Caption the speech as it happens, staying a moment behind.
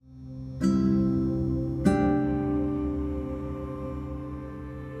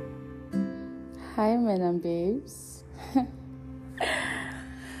Hi, men and babes.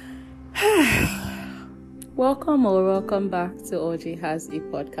 Welcome back to OJ Has a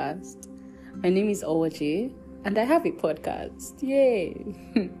Podcast. My name is OJ, and I have a podcast.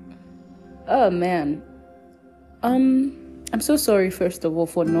 Yay! Oh man. I'm so sorry first of all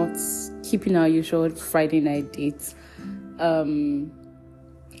for not keeping our usual Friday night dates.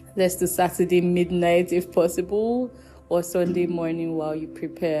 Let's do Saturday midnight if possible, or Sunday morning while you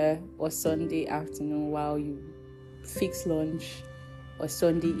prepare, or Sunday afternoon while you fix lunch, or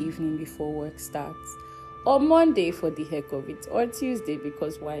Sunday evening before work starts, or Monday for the heck of it, or Tuesday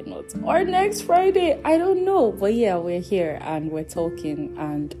because why not, or next Friday, I don't know. But yeah, we're here and we're talking,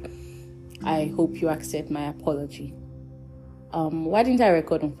 and I hope you accept my apology. Why didn't I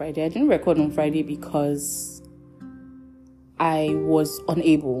record on Friday? I didn't record on Friday because I was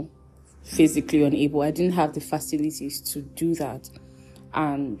physically unable. I didn't have the facilities to do that.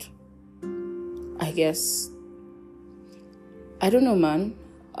 And I guess, I don't know, man.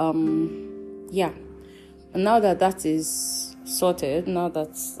 Yeah. And now that is sorted, now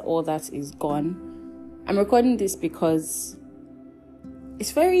that all that is gone, I'm recording this because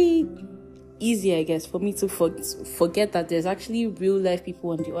it's very easy, I guess, for me to forget that there's actually real life people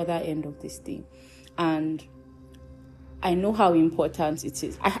on the other end of this thing. And I know how important it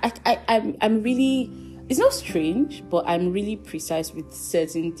is. I'm really, it's not strange, but I'm really precise with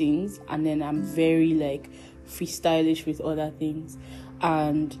certain things, and then I'm very freestylish with other things.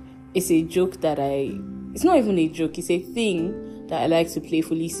 And it's a joke that it's not even a joke, it's a thing that I like to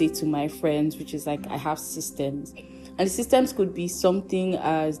playfully say to my friends, which is I have systems. And the systems could be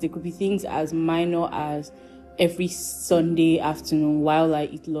they could be things as minor as every Sunday afternoon while I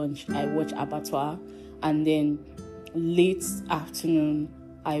eat lunch, I watch Abattoir, and then late afternoon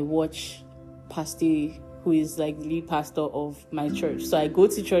I watch Pastor, who is the lead pastor of my church. So I go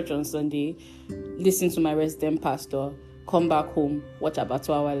to church on Sunday, listen to my resident pastor, come back home, watch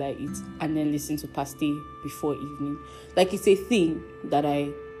Abattoir while I eat, and then listen to Pastor before evening. It's a thing that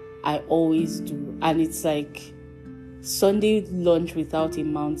I always do. And it's Sunday lunch without a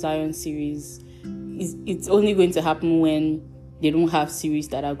Mount Zion series. It's only going to happen when they don't have series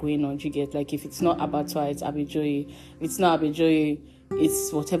that are going on. You get, if it's not Abattoir, it's Abejoye. If it's not Abejoye,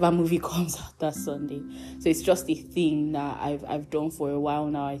 it's whatever movie comes out that Sunday. So it's just a thing that I've done for a while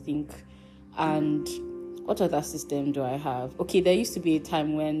now, I think. And what other system do I have? Okay, there used to be a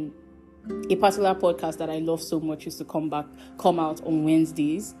time when a particular podcast that I love so much used to come out on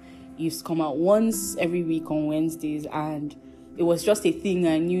Wednesdays. It used to come out once every week on Wednesdays, and it was just a thing.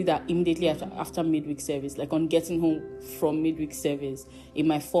 I knew that immediately after midweek service, on getting home from midweek service in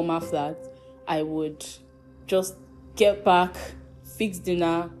my former flat, I would just get back, fix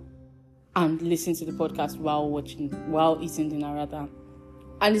dinner, and listen to the podcast while eating dinner rather.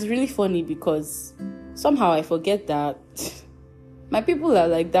 And it's really funny because somehow I forget that my people are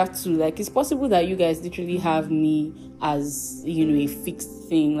like that too. It's possible that you guys literally have me as, a fixed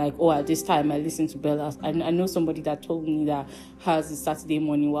thing. At this time I listen to Bella. I know somebody that told me that has a Saturday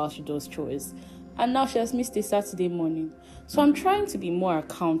morning while she does chores. And now she has missed a Saturday morning. So I'm trying to be more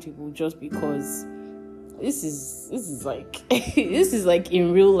accountable, just because this is this is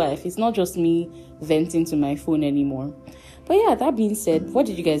in real life. It's not just me venting to my phone anymore. But yeah, that being said, what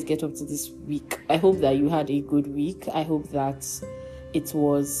did you guys get up to this week? I hope that you had a good week. I hope that it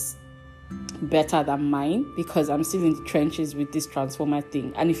was better than mine, because I'm still in the trenches with this transformer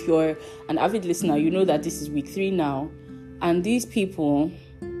thing. And if you're an avid listener, you know that this is week 3 now. And these people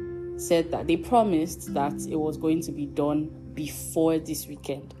said that they promised that it was going to be done before this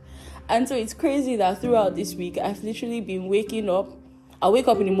weekend. And so it's crazy that throughout this week, I've literally been waking up. I wake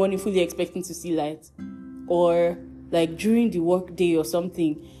up in the morning fully expecting to see light. Or during the work day or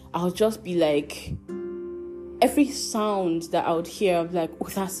something, I'll just be every sound that I would hear, I'm oh,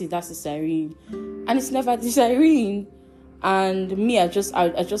 that's a siren. And it's never the siren. And me, I just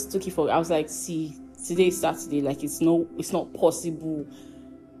took it I was see, today is Saturday, it's not possible.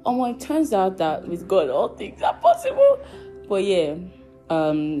 It turns out that with God, all things are possible. But yeah,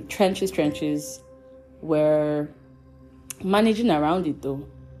 trenches, we're managing around it though.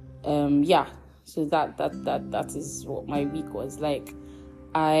 Yeah. So that is what my week was like.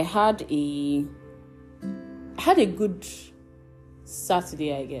 I had a good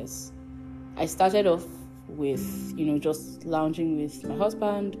Saturday, I guess. I started off with, just lounging with my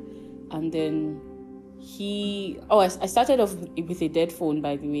husband, and then I started off with a dead phone,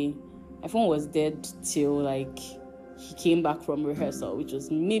 by the way. My phone was dead till he came back from rehearsal, which was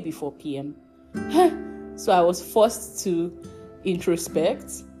maybe 4 p.m. So I was forced to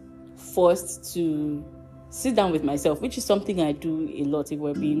introspect, forced to sit down with myself, which is something I do a lot if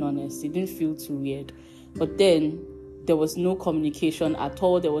we're being honest. It didn't feel too weird. But then there was no communication at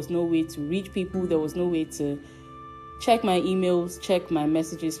all. There was no way to reach people. There was no way to check my emails, check my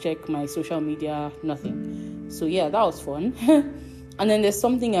messages, check my social media, nothing. So yeah, that was fun. And then there's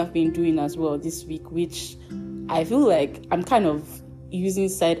something I've been doing as well this week, which I feel like I'm kind of using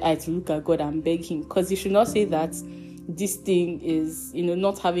side eye to look at God and beg him, because you should not say that this thing is,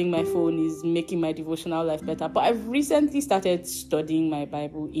 not having my phone is making my devotional life better. But I've recently started studying my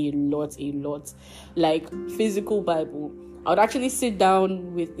Bible a lot, like physical Bible. I would actually sit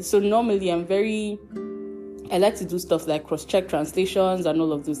down so normally I like to do stuff like cross-check translations and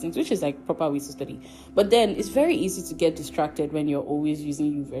all of those things, which is like proper way to study. But then it's very easy to get distracted when you're always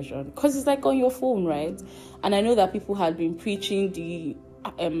using YouVersion, because it's like on your phone, right? And I know that people had been preaching the,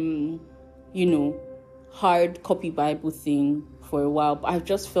 hard copy Bible thing for a while, but I've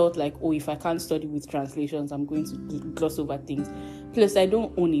just felt like, if I can't study with translations, I'm going to gloss over things. Plus, I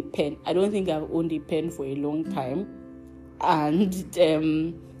don't own a pen. I don't think I've owned a pen for a long time. And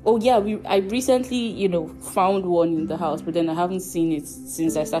I recently, found one in the house, but then I haven't seen it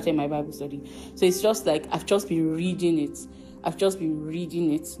since I started my Bible study. So it's just like I've just been reading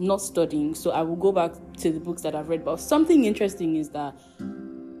it, not studying. So I will go back to the books that I've read. But something interesting is that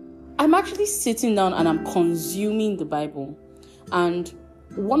I'm actually sitting down and I'm consuming the Bible. And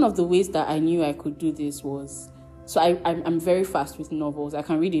one of the ways that I knew I could do this was, so I'm very fast with novels. I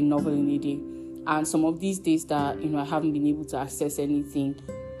can read a novel in a day. And some of these days that, I haven't been able to access anything,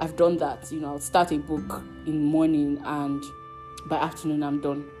 I've done that. I'll start a book in the morning and by afternoon I'm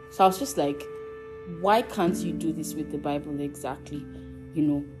done. So I was just like, why can't you do this with the Bible exactly?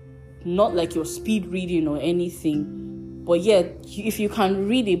 Not like your speed reading or anything, but yeah, if you can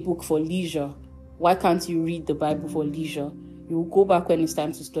read a book for leisure, why can't you read the Bible for leisure? You will go back when it's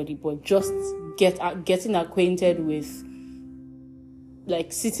time to study, but just getting acquainted with,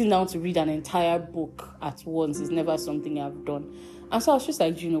 like, sitting down to read an entire book at once is never something I've done. And so I was just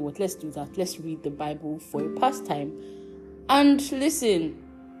like, you know what, let's do that. Let's read the Bible for a pastime. And listen,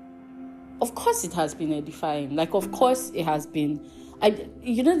 of course it has been edifying. Like, of course it has been.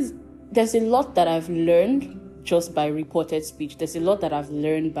 There's a lot that I've learned just by reported speech. There's a lot that I've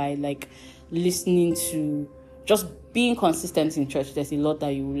learned by, like, listening to, just being consistent in church. There's a lot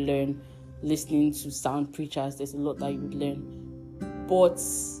that you will learn listening to sound preachers. There's a lot that you would learn. But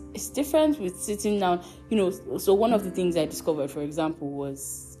it's different with sitting down, so one of the things I discovered, for example,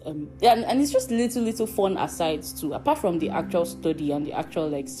 was, and it's just little fun asides too, apart from the actual study and the actual,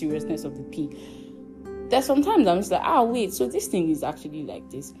 like, seriousness of the P. There's sometimes I'm just like, wait, so this thing is actually like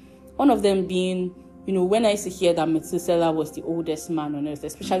this. One of them being, when I used to hear that Methuselah was the oldest man on earth,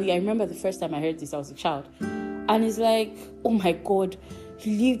 especially, I remember the first time I heard this, I was a child. And it's like, oh my God,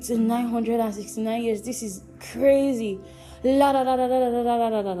 he lived 969 years. This is crazy. La da da da da da da da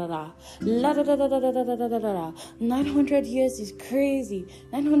da da da da. La da da da da da da da da da. 900 years is crazy.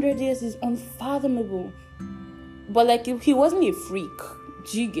 900 years is unfathomable. But, like, he wasn't a freak.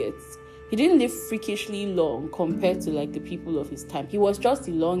 Do you get? He didn't live freakishly long compared to, like, the people of his time. He was just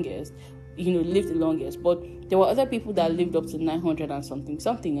the longest, lived the longest. But there were other people that lived up to 900 and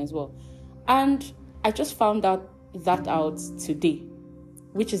something as well. And I just found that out today,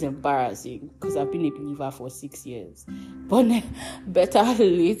 which is embarrassing because I've been a believer for 6 years. But better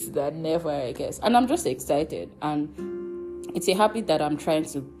late than never, I guess. And I'm just excited. And it's a habit that I'm trying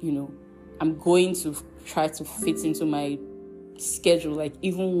to, I'm going to try to fit into my schedule. Like,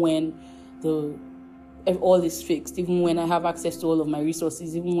 even when all is fixed, even when I have access to all of my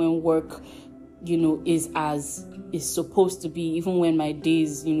resources, even when work, is as is supposed to be, even when my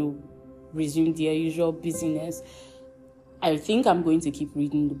days, resume their usual busyness, I think I'm going to keep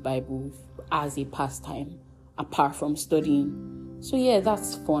reading the Bible as a pastime, apart from studying. So yeah,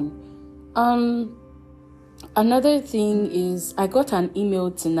 that's fun. Another thing is, I got an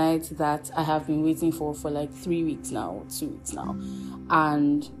email tonight that I have been waiting for like 3 weeks now, or 2 weeks now.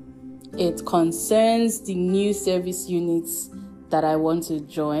 And it concerns the new service units that I want to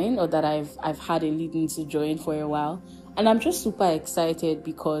join, or that I've had a leading to join for a while. And I'm just super excited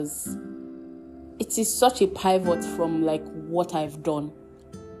because it is such a pivot from, like, what I've done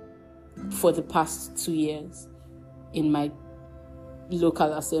for the past 2 years in my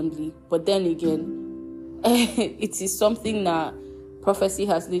local assembly. But then again, it is something that prophecy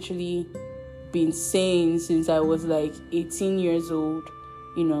has literally been saying since I was like 18 years old,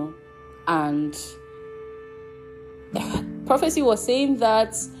 and prophecy was saying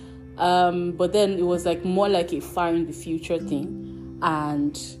that, but then it was like more like a far in the future thing.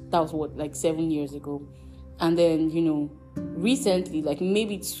 And that was like 7 years ago. And then, recently, like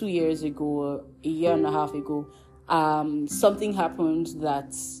maybe 2 years ago or a year and a half ago, something happened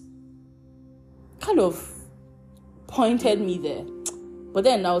that kind of pointed me there. But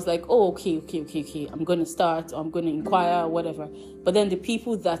then I was like, oh, okay, I'm going to start, I'm going to inquire, whatever. But then the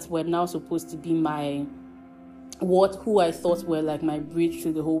people that were now supposed to be who I thought were like my bridge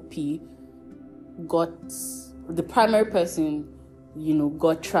to the whole the primary person,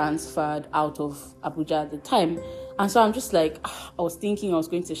 got transferred out of Abuja at the time. And so I'm just like, I was thinking I was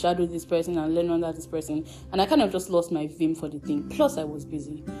going to shadow this person and learn under this person. And I kind of just lost my vim for the thing. Plus, I was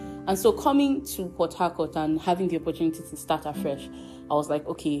busy. And so coming to Port Harcourt and having the opportunity to start afresh, I was like,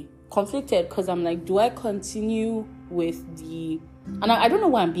 okay, conflicted, because I'm like, do I continue with and I don't know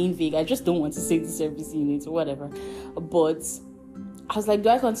why I'm being vague. I just don't want to say the service unit or whatever. But I was like, do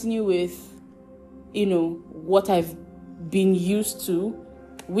I continue with, what I've been used to,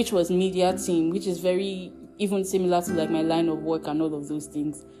 which was media team, which is very even similar to like my line of work and all of those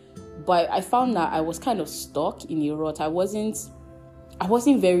things. But I found that I was kind of stuck in a rut. I wasn't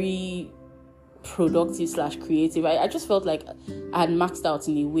very productive / creative. I just felt like I had maxed out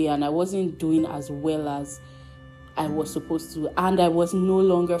in a way, and I wasn't doing as well as I was supposed to, and I was no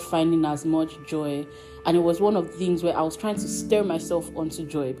longer finding as much joy. And it was one of the things where I was trying to stir myself onto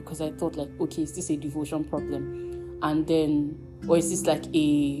joy, because I thought like, okay, is this a devotion problem? And then, or is this like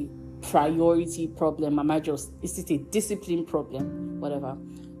a priority problem? Is it a discipline problem? Whatever.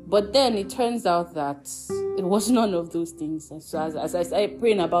 But then it turns out that it was none of those things. And so as I started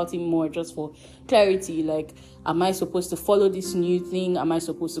praying about it more, just for clarity, like, am I supposed to follow this new thing? Am I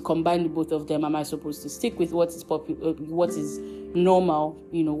supposed to combine the both of them? Am I supposed to stick with what is popular, what is normal,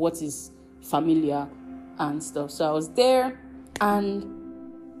 what is familiar and stuff? So I was there, and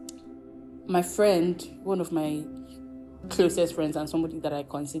my friend, one of my closest friends and somebody that I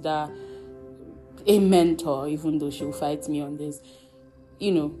consider a mentor, even though she'll fight me on this,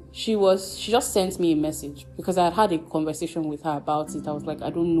 she just sent me a message, because I had a conversation with her about it. I was like,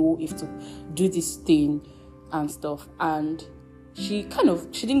 I don't know if to do this thing and stuff. And she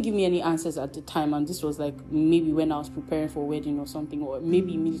didn't give me any answers at the time. And this was like maybe when I was preparing for a wedding or something, or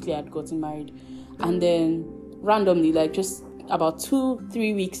maybe immediately I'd gotten married. And then randomly, like just about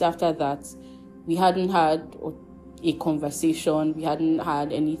 2-3 weeks after that, we hadn't had a conversation. We hadn't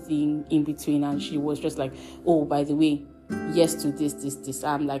had anything in between. And she was just like, oh, by the way, yes to this.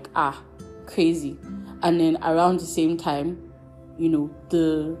 I'm like, crazy. And then around the same time,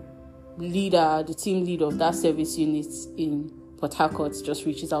 the team lead of that service unit in Port Harcourt just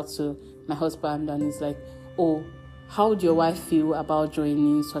reaches out to my husband and is like, oh, how would your wife feel about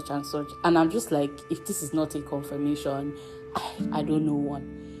joining such and such? And I'm just like, if this is not a confirmation, I don't know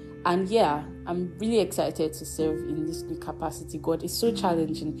one. And yeah, I'm really excited to serve in this new capacity. God is so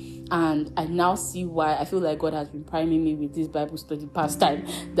challenging, and I now see why I feel like God has been priming me with this Bible study pastime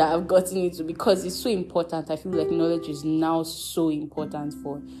that I've gotten into, because it's so important. I feel like knowledge is now so important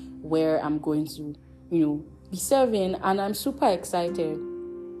for where I'm going to, be serving, and I'm super excited.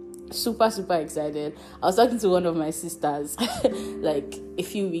 Super excited. I was talking to one of my sisters like a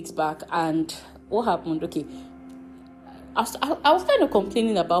few weeks back, and what happened? Okay, I was kind of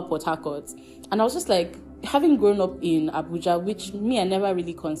complaining about Port Harcourt, and I was just like, having grown up in Abuja, which I never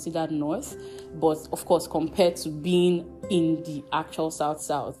really considered north, but of course, compared to being in the actual south,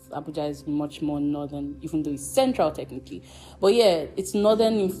 Abuja is much more northern, even though it's central technically. But yeah, it's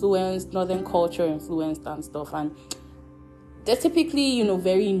northern influenced, northern culture influenced and stuff, and they're typically,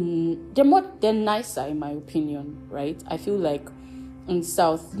 they're nicer in my opinion, right? I feel like in the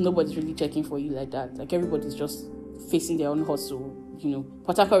south, nobody's really checking for you like that. Like, everybody's just facing their own hustle.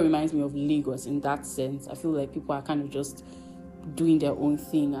 Port Harcourt reminds me of Lagos in that sense. I feel like people are kind of just doing their own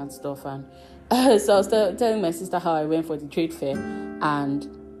thing and stuff. And so I was telling my sister how I went for the trade fair, and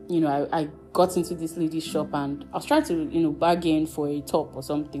I got into this lady's shop, and I was trying to bargain for a top or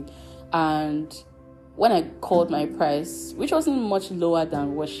something. And when I called my price, which wasn't much lower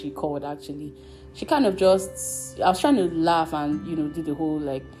than what she called actually, she kind of just, I was trying to laugh and do the whole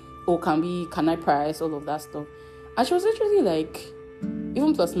like, oh, can I price, all of that stuff. And she was literally like,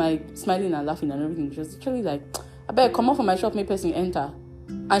 even plus my smiling and laughing and everything, she was literally like, I better come off from my shop, make person enter.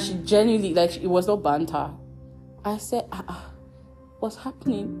 And she genuinely, like, it was not banter. I said, what's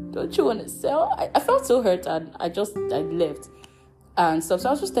happening? Don't you want to sell? I felt so hurt, and I left and stuff. So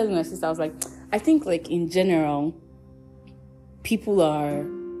I was just telling my sister, I was like, I think like in general, people are,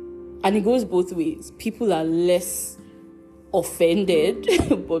 and it goes both ways, people are less offended,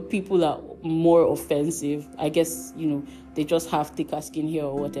 but people are more offensive. I guess, they just have thicker skin here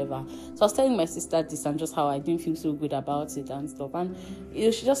or whatever. So I was telling my sister this, and just how I didn't feel so good about it and stuff. And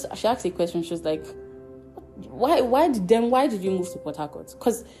she asked a question. She was like, why did you move to Port Harcourt?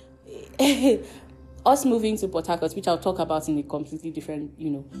 Because us moving to Port Harcourt, which I'll talk about in a completely different,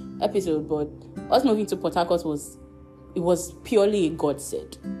 episode, but us moving to Port Harcourt was purely a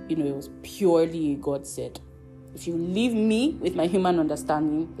godsend. It was purely a godsend. If you leave me with my human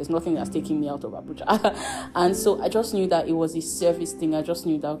understanding, there's nothing that's taking me out of Abuja. And so I just knew that it was a service thing. I just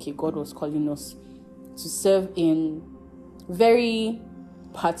knew that, okay, God was calling us to serve in very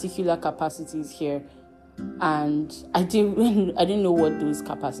particular capacities here. And I didn't know what those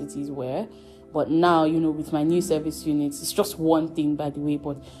capacities were. But now, with my new service units, it's just one thing, by the way.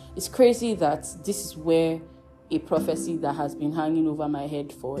 But it's crazy that this is where a prophecy that has been hanging over my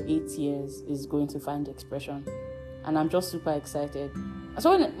head for 8 years is going to find expression. And I'm just super excited.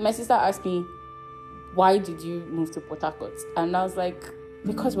 So when my sister asked me, why did you move to Port Harcourt? And I was like,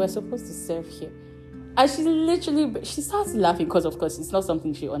 because we're supposed to serve here. And she starts laughing because, of course, it's not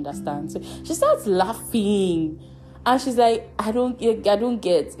something she understands. So she starts laughing. And she's like, I don't get.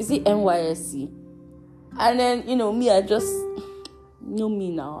 Is it NYSC? And then, me, I just... know me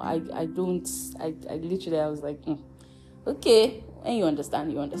now. I was like, okay, and you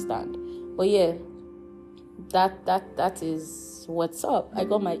understand. But yeah, that is what's up. I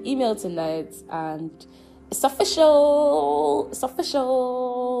got my email tonight and it's official.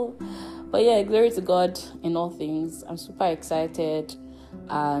 But yeah, glory to God in all things. I'm super excited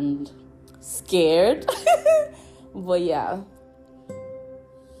and scared. But yeah,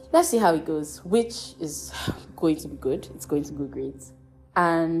 let's see how it goes, which is going to be good. It's going to go great.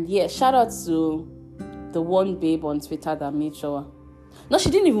 And yeah, shout out to the one babe on Twitter that made sure. No, she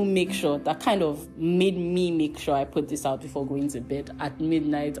didn't even make sure. That kind of made me make sure I put this out before going to bed at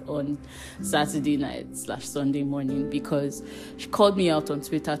midnight on Saturday night / Sunday morning, because she called me out on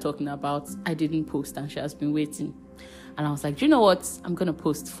Twitter talking about I didn't post and she has been waiting. And I was like, do you know what? I'm going to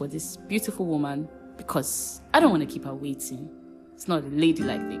post for this beautiful woman because I don't want to keep her waiting. It's not a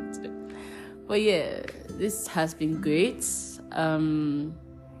ladylike thing to do. But yeah, this has been great.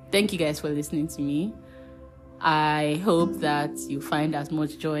 Thank you guys for listening to me. I hope that you find as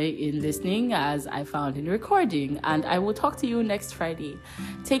much joy in listening as I found in recording. And I will talk to you next Friday.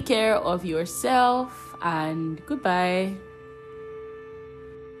 Take care of yourself and goodbye.